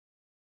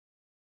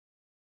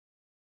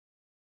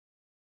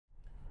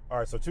All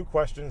right, so two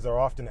questions are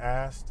often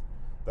asked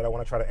that I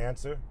want to try to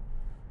answer,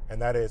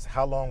 and that is,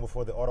 how long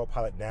before the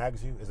autopilot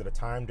nags you? Is it a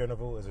timed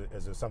interval? Is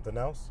it something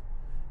else?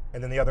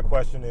 And then the other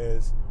question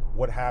is,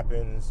 what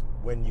happens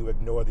when you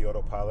ignore the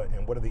autopilot,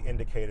 and what are the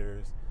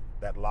indicators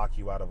that lock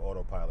you out of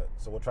autopilot?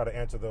 So we'll try to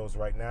answer those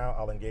right now.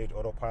 I'll engage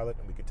autopilot,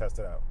 and we can test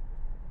it out.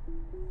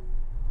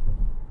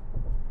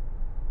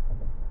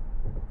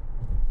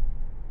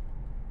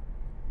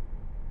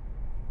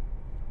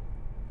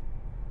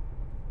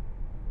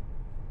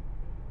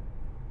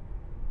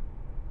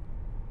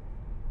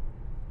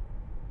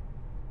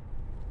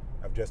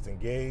 I've just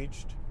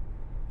engaged.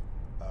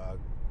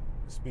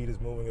 Speed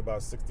is moving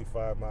about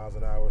 65 miles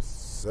an hour,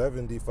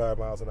 75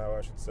 miles an hour,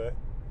 I should say.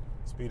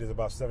 Speed is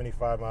about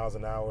 75 miles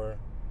an hour,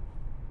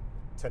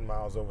 10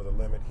 miles over the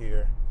limit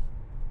here.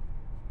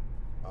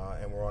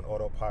 And we're on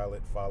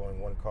autopilot following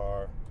one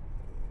car.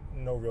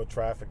 No real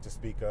traffic to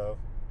speak of,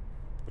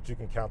 but you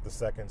can count the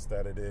seconds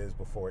that it is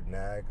before it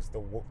nags.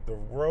 The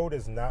road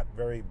is not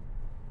very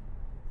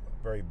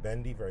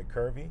bendy, very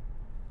curvy.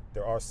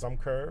 There are some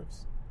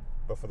curves,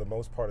 but for the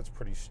most part, it's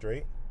pretty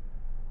straight.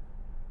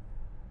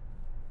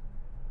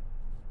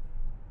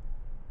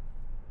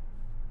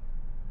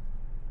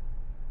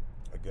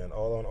 Again,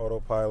 all on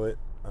autopilot.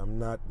 I'm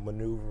not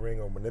maneuvering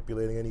or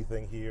manipulating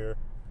anything here.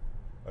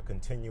 A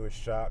continuous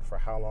shot for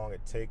how long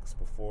it takes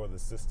before the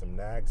system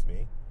nags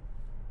me,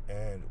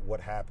 and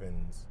what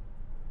happens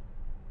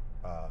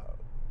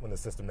when the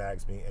system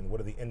nags me, and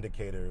what are the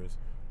indicators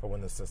for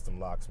when the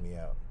system locks me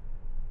out.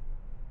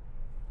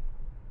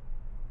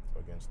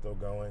 So again, still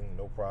going,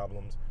 no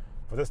problems.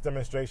 For this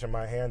demonstration,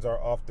 my hands are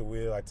off the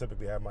wheel. I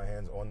typically have my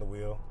hands on the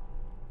wheel.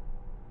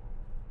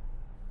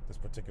 This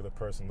particular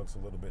person looks a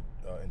little bit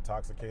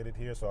intoxicated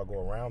here, so I'll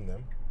go around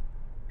them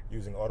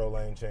using auto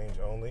lane change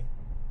only.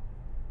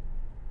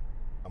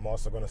 I'm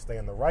also going to stay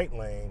in the right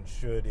lane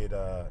should it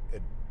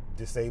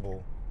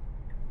disable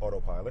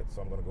autopilot.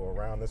 So I'm going to go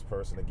around this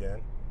person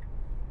again.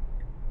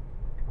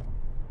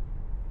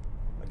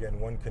 Again,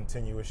 one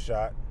continuous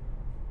shot.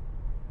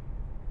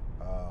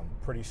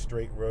 Pretty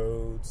straight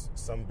roads,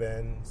 some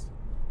bends,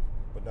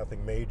 but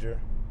nothing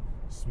major.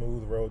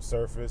 Smooth road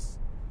surface.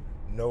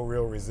 No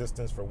real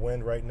resistance for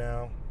wind right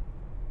now.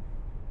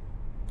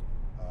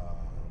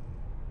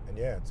 And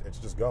yeah, it's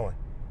just going.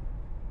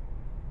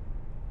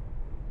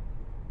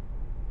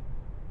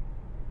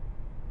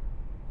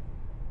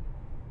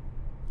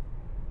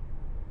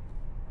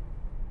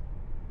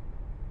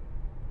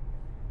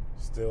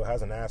 Still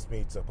hasn't asked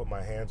me to put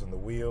my hands on the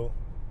wheel.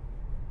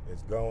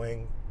 It's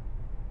going.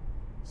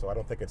 So I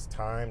don't think it's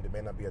timed. It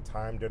may not be a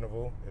timed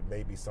interval. It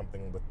may be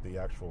something with the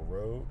actual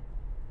road.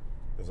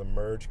 There's a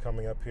merge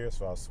coming up here,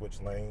 so I'll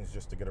switch lanes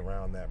just to get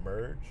around that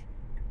merge.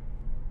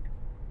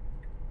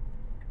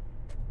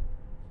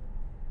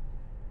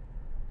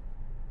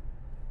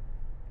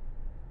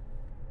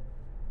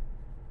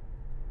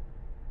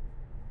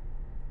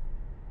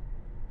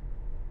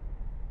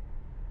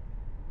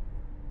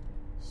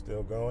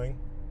 Still going.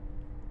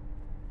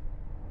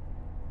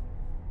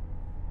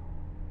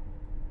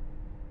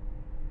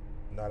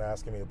 Not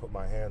asking me to put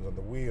my hands on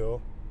the wheel.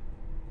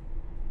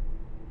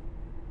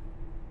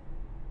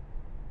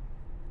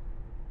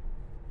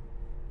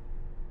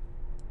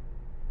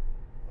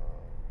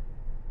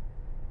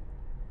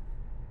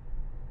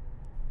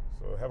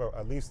 So have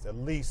at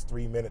least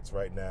 3 minutes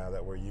right now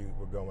that we're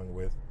going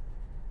with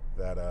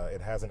that.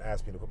 It hasn't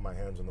asked me to put my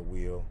hands on the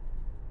wheel.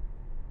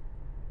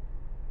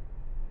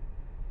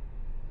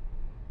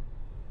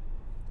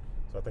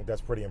 So I think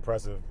that's pretty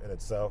impressive in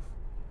itself.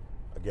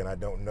 Again, I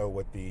don't know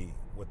what the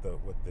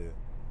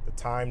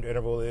timed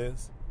interval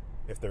is,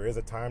 if there is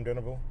a timed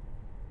interval.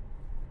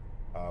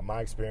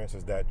 My experience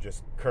is that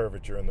just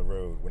curvature in the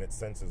road. When it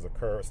senses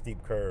a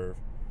steep curve,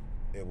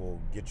 it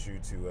will get you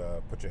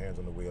to put your hands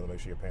on the wheel and make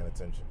sure you're paying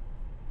attention.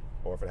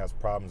 Or if it has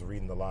problems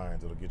reading the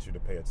lines, it'll get you to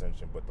pay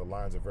attention. But the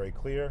lines are very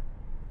clear.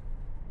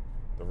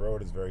 The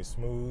road is very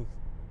smooth.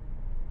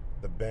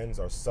 The bends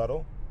are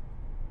subtle.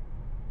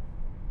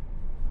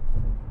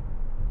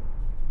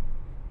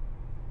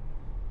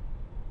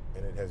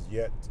 And it has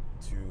yet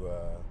to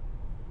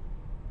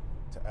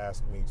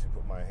ask me to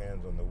put my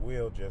hands on the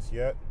wheel just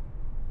yet.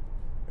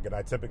 Again,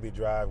 I typically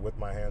drive with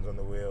my hands on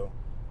the wheel,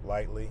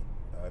 lightly,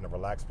 in a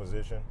relaxed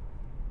position.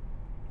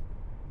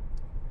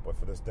 But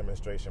for this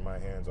demonstration, my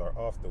hands are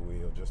off the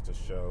wheel just to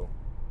show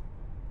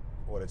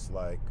what it's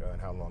like and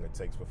how long it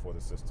takes before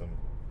the system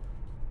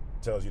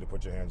tells you to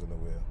put your hands on the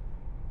wheel.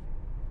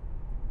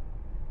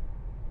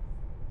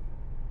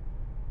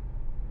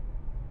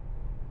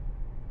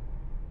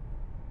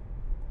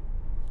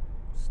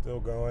 Still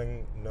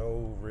going,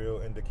 no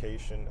real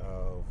indication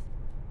of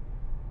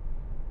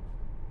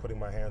putting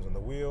my hands on the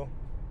wheel.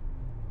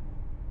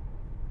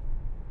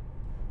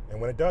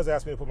 And when it does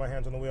ask me to put my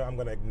hands on the wheel, I'm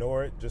going to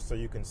ignore it just so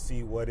you can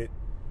see what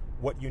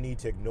you need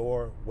to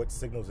ignore, what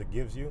signals it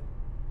gives you.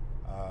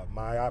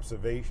 My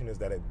observation is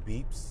that it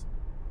beeps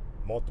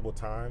multiple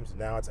times.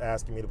 Now it's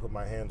asking me to put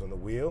my hands on the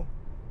wheel.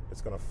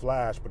 It's going to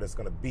flash, but it's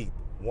going to beep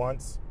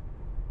once,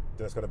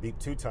 then it's going to beep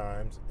 2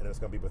 times, and then it's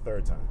going to beep a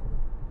 3rd time.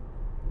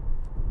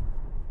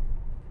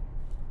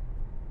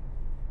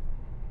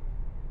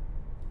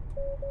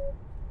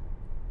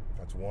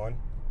 That's one.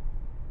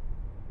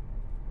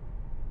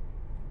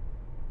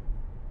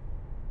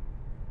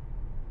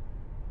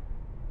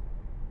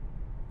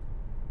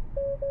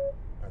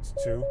 That's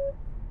two.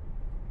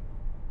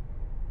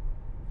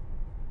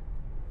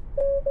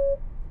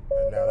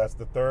 And now that's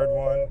the third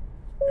one.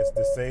 It's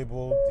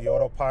disabled the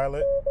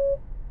autopilot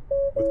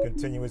with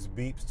continuous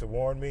beeps to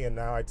warn me, and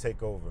now I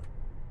take over.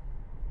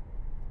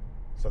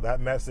 So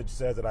that message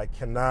says that I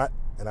cannot,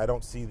 and I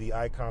don't see the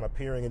icon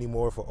appearing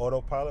anymore for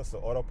autopilot. So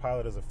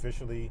autopilot is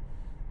officially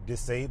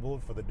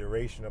disabled for the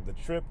duration of the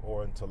trip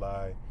or until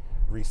I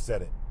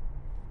reset it.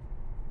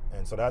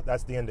 And so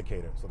that's the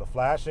indicator. So the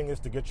flashing is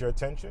to get your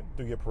attention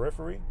through your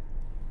periphery.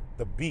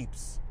 The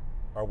beeps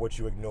are what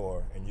you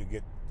ignore, and you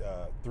get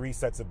 3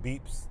 sets of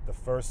beeps. The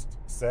first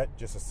set,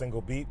 just a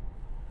single beep,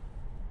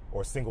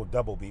 or single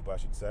double beep, I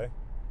should say.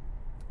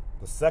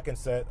 The second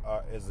set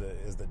is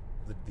the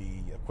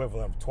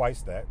equivalent of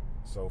twice that,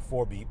 so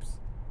 4 beeps.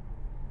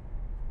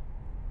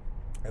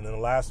 And then the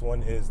last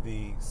one is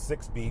the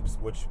 6 beeps,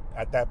 which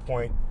at that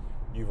point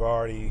you've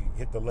already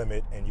hit the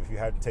limit, and if you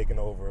hadn't taken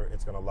over,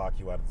 it's going to lock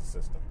you out of the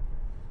system.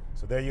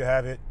 So there you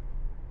have it.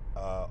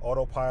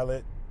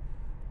 Autopilot,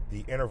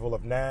 the interval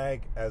of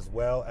nag, as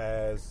well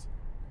as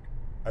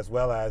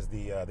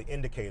the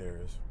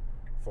indicators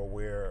for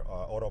where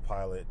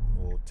autopilot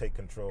will take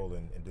control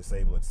and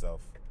disable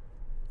itself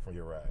from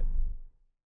your ride.